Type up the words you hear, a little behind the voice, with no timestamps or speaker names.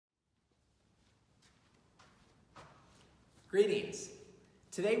Greetings.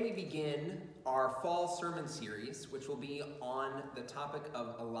 Today we begin our fall sermon series, which will be on the topic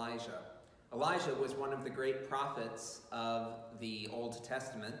of Elijah. Elijah was one of the great prophets of the Old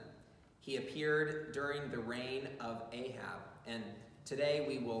Testament. He appeared during the reign of Ahab, and today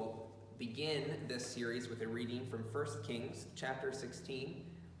we will begin this series with a reading from 1 Kings chapter 16,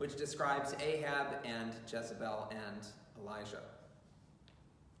 which describes Ahab and Jezebel and Elijah.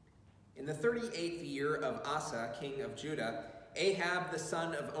 In the 38th year of Asa, king of Judah, Ahab the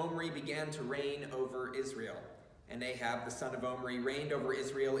son of Omri began to reign over Israel. And Ahab the son of Omri reigned over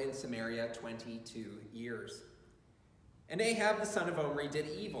Israel in Samaria 22 years. And Ahab the son of Omri did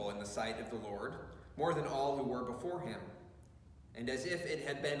evil in the sight of the Lord, more than all who were before him. And as if it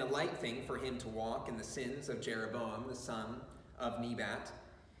had been a light thing for him to walk in the sins of Jeroboam the son of Nebat,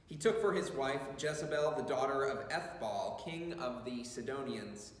 he took for his wife Jezebel the daughter of Ethbaal, king of the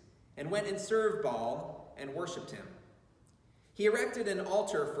Sidonians, and went and served Baal and worshipped him. He erected an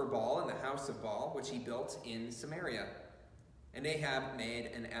altar for Baal in the house of Baal, which he built in Samaria. And Ahab made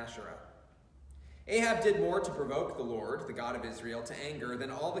an Asherah. Ahab did more to provoke the Lord, the God of Israel, to anger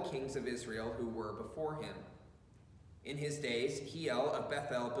than all the kings of Israel who were before him. In his days, Hiel of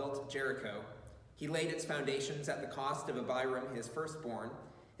Bethel built Jericho. He laid its foundations at the cost of Abiram, his firstborn,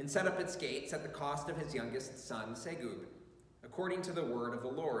 and set up its gates at the cost of his youngest son, Segub, according to the word of the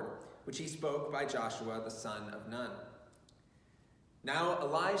Lord, which he spoke by Joshua the son of Nun. Now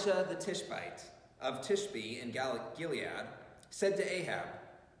Elijah the Tishbite of Tishbe in Gilead said to Ahab,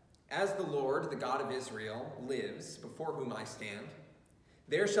 "As the Lord, the God of Israel, lives, before whom I stand,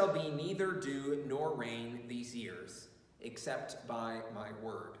 there shall be neither dew nor rain these years, except by my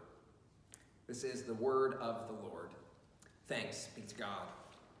word." This is the word of the Lord. Thanks be to God.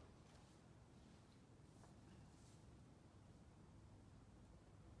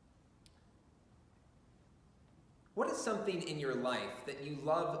 What is something in your life that you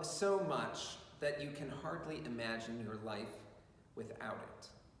love so much that you can hardly imagine your life without it?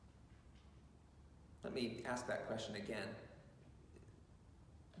 Let me ask that question again.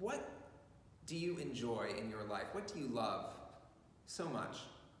 What do you enjoy in your life? What do you love so much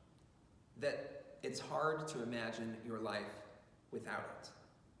that it's hard to imagine your life without it?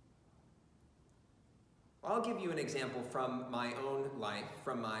 I'll give you an example from my own life,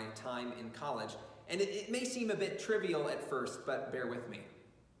 from my time in college. And it may seem a bit trivial at first, but bear with me.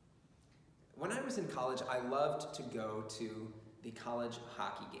 When I was in college, I loved to go to the college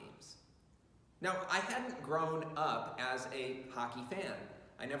hockey games. Now, I hadn't grown up as a hockey fan.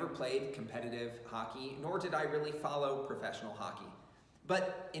 I never played competitive hockey, nor did I really follow professional hockey.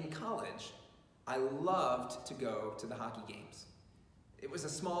 But in college, I loved to go to the hockey games. It was a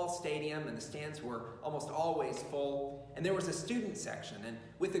small stadium, and the stands were almost always full, and there was a student section, and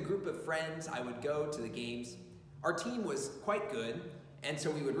with a group of friends, I would go to the games. Our team was quite good, and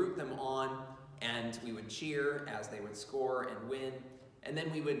so we would root them on, and we would cheer as they would score and win, and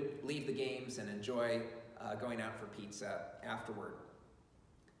then we would leave the games and enjoy going out for pizza afterward.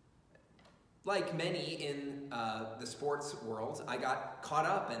 Like many in the sports world, I got caught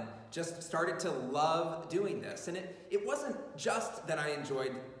up and just started to love doing this. And it wasn't just that I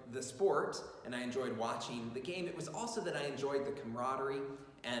enjoyed the sport and I enjoyed watching the game, it was also that I enjoyed the camaraderie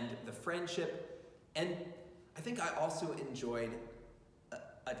and the friendship. And I think I also enjoyed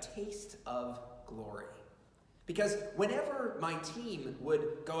a taste of glory. Because whenever my team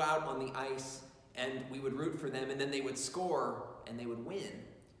would go out on the ice and we would root for them and then they would score and they would win,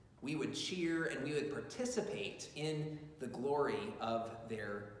 we would cheer and we would participate in the glory of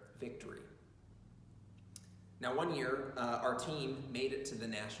their victory. Now, one year, our team made it to the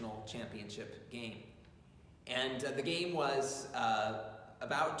national championship game. And the game was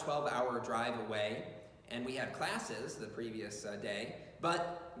about a 12-hour drive away, and we had classes the previous day,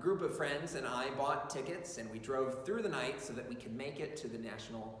 but a group of friends and I bought tickets and we drove through the night so that we could make it to the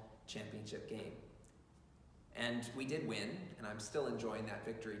national championship game. And we did win, and I'm still enjoying that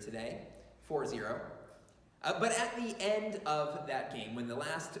victory today, 4-0. But at the end of that game, when the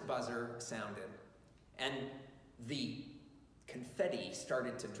last buzzer sounded, and the confetti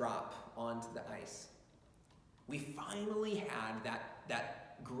started to drop onto the ice, we finally had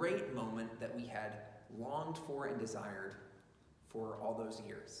that great moment that we had longed for and desired for all those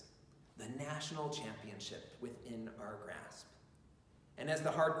years. The national championship within our grasp. And as the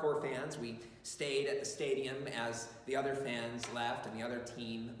hardcore fans, we stayed at the stadium as the other fans left and the other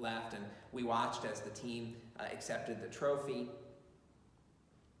team left, and we watched as the team accepted the trophy.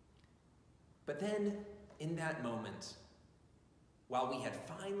 But then, in that moment, while we had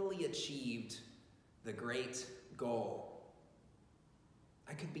finally achieved the great goal,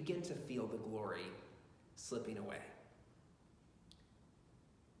 I could begin to feel the glory slipping away.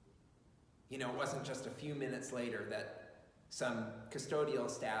 It wasn't just a few minutes later that some custodial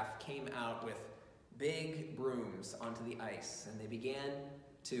staff came out with big brooms onto the ice, and they began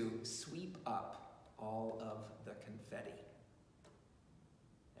to sweep up all of the confetti.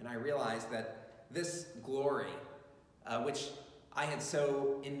 And I realized that this glory, which I had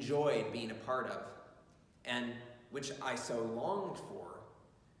so enjoyed being a part of, and which I so longed for,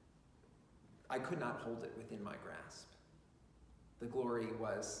 I could not hold it within my grasp. The glory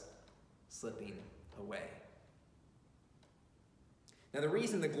was slipping away. Now, the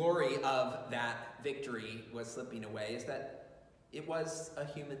reason the glory of that victory was slipping away is that it was a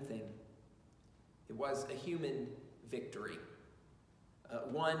human thing. It was a human victory.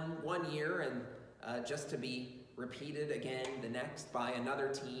 One year, and just to be repeated again the next by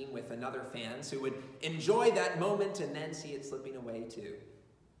another team with another fans who would enjoy that moment and then see it slipping away too.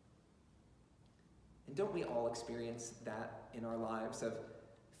 And don't we all experience that in our lives, of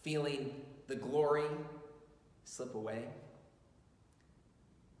feeling the glory slip away?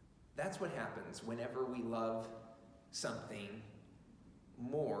 That's what happens whenever we love something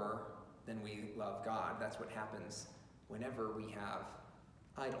more than we love God. That's what happens whenever we have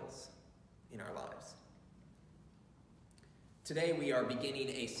idols in our lives. Today we are beginning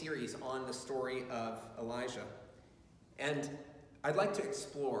a series on the story of Elijah. And I'd like to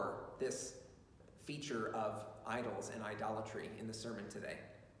explore this feature of idols and idolatry in the sermon today.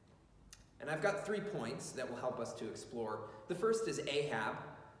 And I've got 3 points that will help us to explore. The first is Ahab,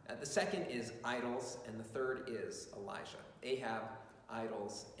 the second is idols, and the third is Elijah. Ahab,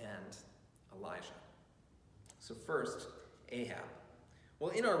 idols, and Elijah. So first, Ahab.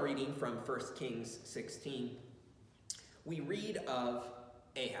 Well, in our reading from 1 Kings 16, we read of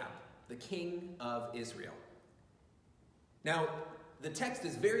Ahab, the king of Israel. Now, the text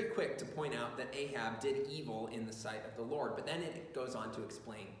is very quick to point out that Ahab did evil in the sight of the Lord, but then it goes on to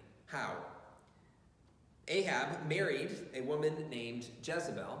explain how. Ahab married a woman named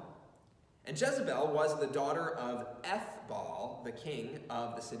Jezebel, and Jezebel was the daughter of Ethbaal, the king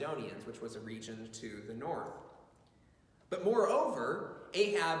of the Sidonians, which was a region to the north. But moreover,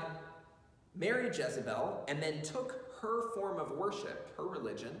 Ahab married Jezebel and then took her form of worship, her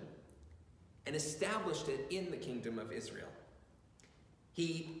religion, and established it in the kingdom of Israel.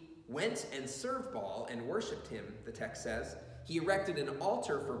 He went and served Baal and worshipped him, the text says. He erected an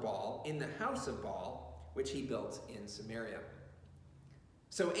altar for Baal in the house of Baal, which he built in Samaria.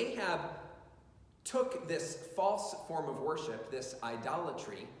 So Ahab took this false form of worship, this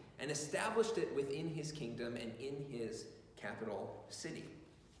idolatry, and established it within his kingdom and in his capital city.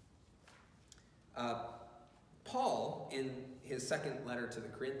 Paul, in his second letter to the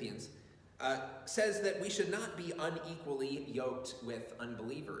Corinthians, says that we should not be unequally yoked with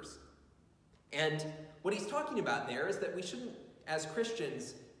unbelievers. And what he's talking about there is that we shouldn't, as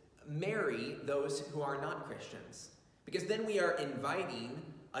Christians, marry those who are not Christians, because then we are inviting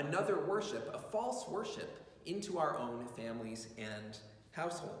another worship, a false worship, into our own families and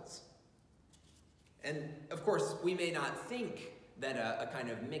households. And of course, we may not think that a kind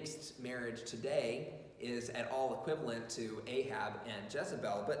of mixed marriage today is at all equivalent to Ahab and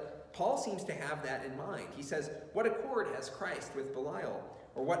Jezebel, but Paul seems to have that in mind. He says, what accord has Christ with Belial?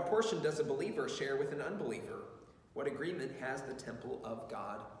 Or what portion does a believer share with an unbeliever? What agreement has the temple of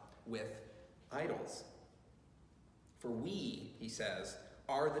God with idols? For we, he says,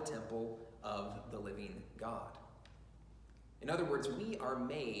 are the temple of the living God. In other words, we are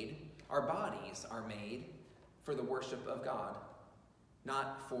made, our bodies are made for the worship of God,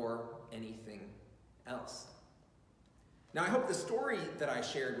 not for anything else. Now, I hope the story that I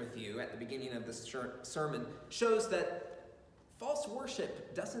shared with you at the beginning of this sermon shows that false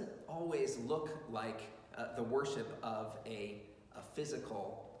worship doesn't always look like the worship of a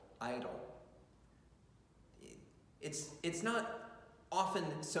physical idol. It's not often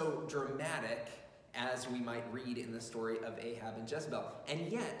so dramatic as we might read in the story of Ahab and Jezebel. And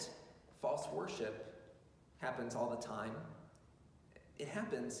yet, false worship happens all the time. It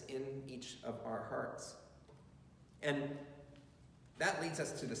happens in each of our hearts. And that leads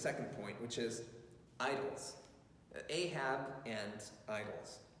us to the second point, which is idols. Ahab and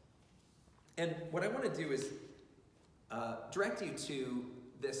idols. And what I want to do is direct you to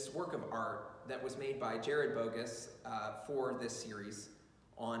this work of art that was made by Jared Boggess for this series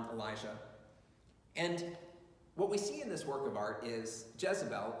on Elijah. And what we see in this work of art is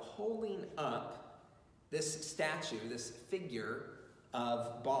Jezebel holding up this statue, this figure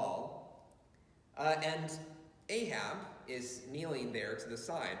of Baal, and Ahab is kneeling there to the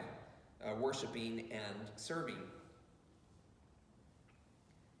side, worshiping and serving.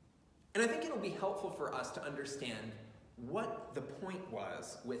 And I think it'll be helpful for us to understand what the point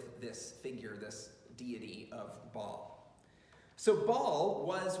was with this figure, this deity of Baal. So Baal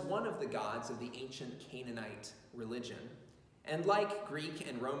was one of the gods of the ancient Canaanite religion. And like Greek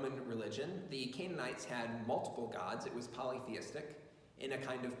and Roman religion, the Canaanites had multiple gods. It was polytheistic in a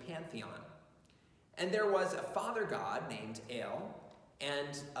kind of pantheon. And there was a father god named El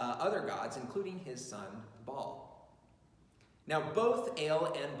and other gods, including his son Baal. Now, both El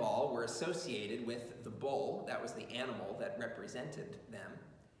and Baal were associated with the bull. That was the animal that represented them.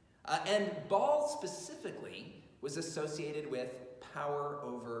 And Baal specifically was associated with power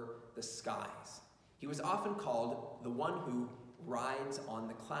over the skies. He was often called the one who rides on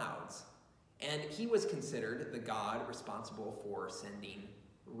the clouds. And he was considered the god responsible for sending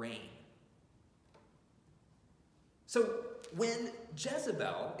rain. So when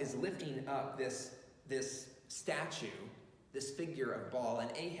Jezebel is lifting up this statue, this figure of Baal,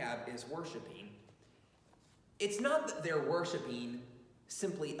 and Ahab is worshiping, it's not that they're worshiping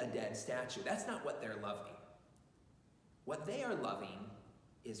simply a dead statue. That's not what they're loving. What they are loving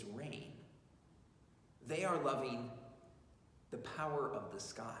is rain. They are loving the power of the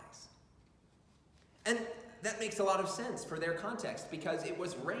skies. And that makes a lot of sense for their context, because it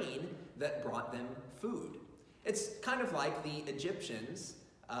was rain that brought them food. It's kind of like the Egyptians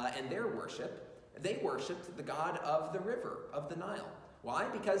and their worship. They worshipped the god of the river, of the Nile. Why?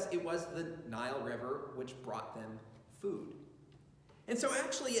 Because it was the Nile River which brought them food. And so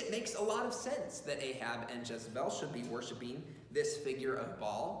actually it makes a lot of sense that Ahab and Jezebel should be worshiping this figure of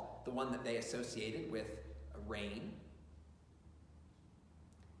Baal, the one that they associated with rain.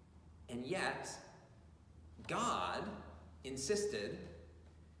 And yet, God insisted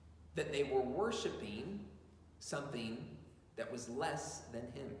that they were worshiping something that was less than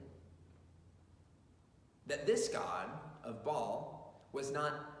him. That this god of Baal was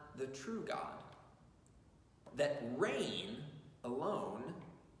not the true God. That rain alone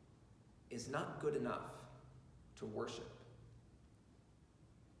is not good enough to worship.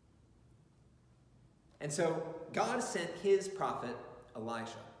 And so God sent his prophet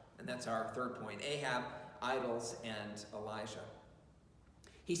Elijah. And that's our third point. Ahab, idols, and Elijah.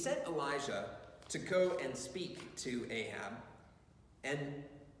 He sent Elijah to go and speak to Ahab. And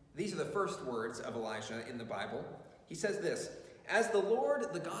these are the first words of Elijah in the Bible. He says this: "As the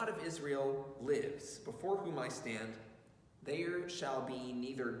Lord, the God of Israel, lives, before whom I stand, there shall be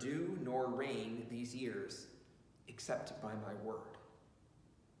neither dew nor rain these years, except by my word."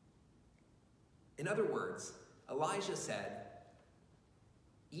 In other words, Elijah said,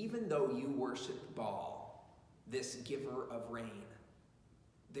 even though you worship Baal, this giver of rain,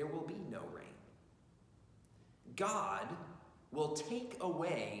 there will be no rain. God will take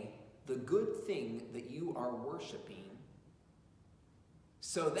away the good thing that you are worshiping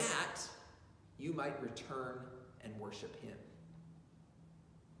so that you might return and worship him.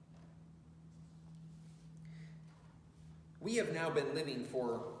 We have now been living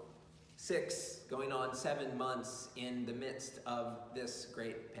for 6, going on 7 months in the midst of this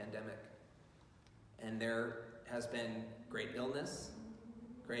great pandemic. And there has been great illness,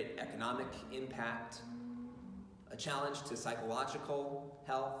 great economic impact, a challenge to psychological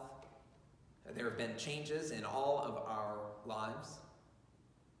health. There have been changes in all of our lives.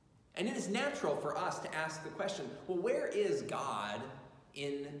 And it is natural for us to ask the question, well, where is God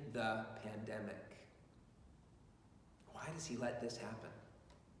in the pandemic? Why does he let this happen?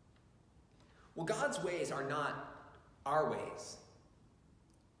 Well, God's ways are not our ways.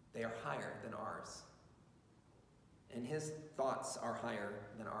 They are higher than ours. And his thoughts are higher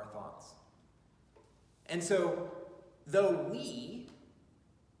than our thoughts. And so, though we,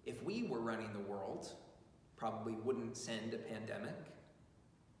 if we were running the world, probably wouldn't send a pandemic,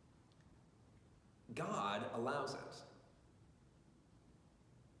 God allows it.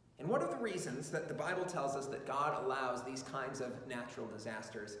 And one of the reasons that the Bible tells us that God allows these kinds of natural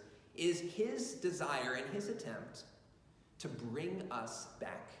disasters is his desire and his attempt to bring us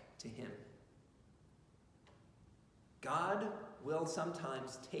back to him. God will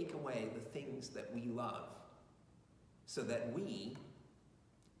sometimes take away the things that we love so that we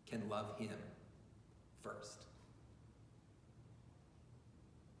can love him first.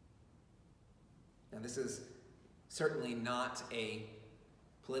 Now, this is certainly not a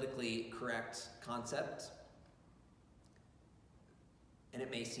politically correct concept, and it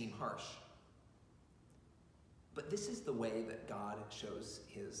may seem harsh. But this is the way that God shows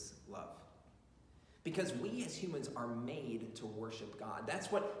his love. Because we as humans are made to worship God.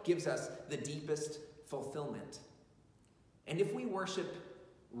 That's what gives us the deepest fulfillment. And if we worship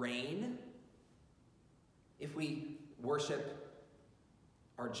rain, if we worship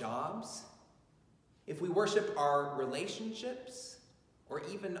our jobs, if we worship our relationships or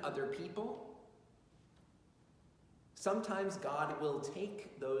even other people, sometimes God will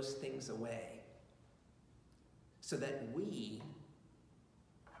take those things away so that we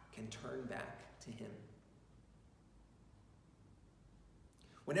can turn back to him.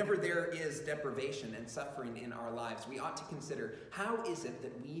 Whenever there is deprivation and suffering in our lives, we ought to consider, how is it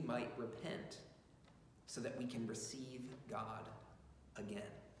that we might repent so that we can receive God again?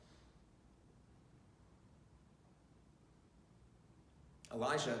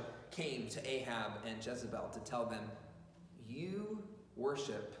 Elijah came to Ahab and Jezebel to tell them, you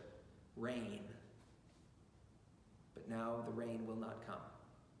worship rain, but now the rain will not come.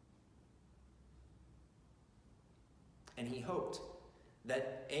 And he hoped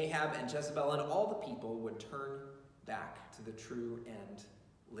that Ahab and Jezebel and all the people would turn back to the true and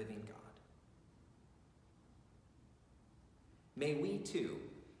living God. May we too,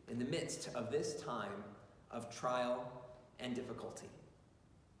 in the midst of this time of trial and difficulty,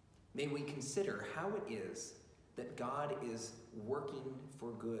 may we consider how it is that God is working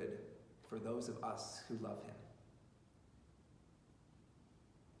for good for those of us who love him.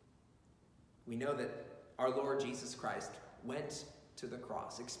 We know that our Lord Jesus Christ went to the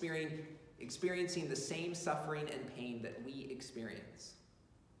cross, experiencing the same suffering and pain that we experience,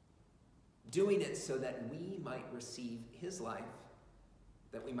 doing it so that we might receive his life,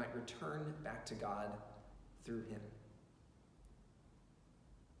 that we might return back to God through him.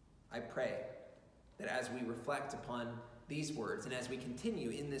 I pray that as we reflect upon these words and as we continue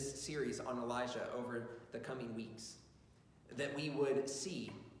in this series on Elijah over the coming weeks, that we would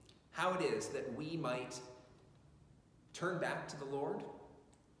see how it is that we might turn back to the Lord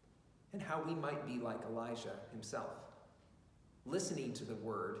and how we might be like Elijah himself, listening to the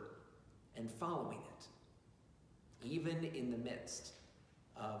word and following it, even in the midst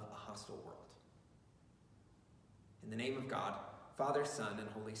of a hostile world. In the name of God, Father, Son, and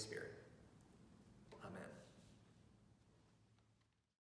Holy Spirit.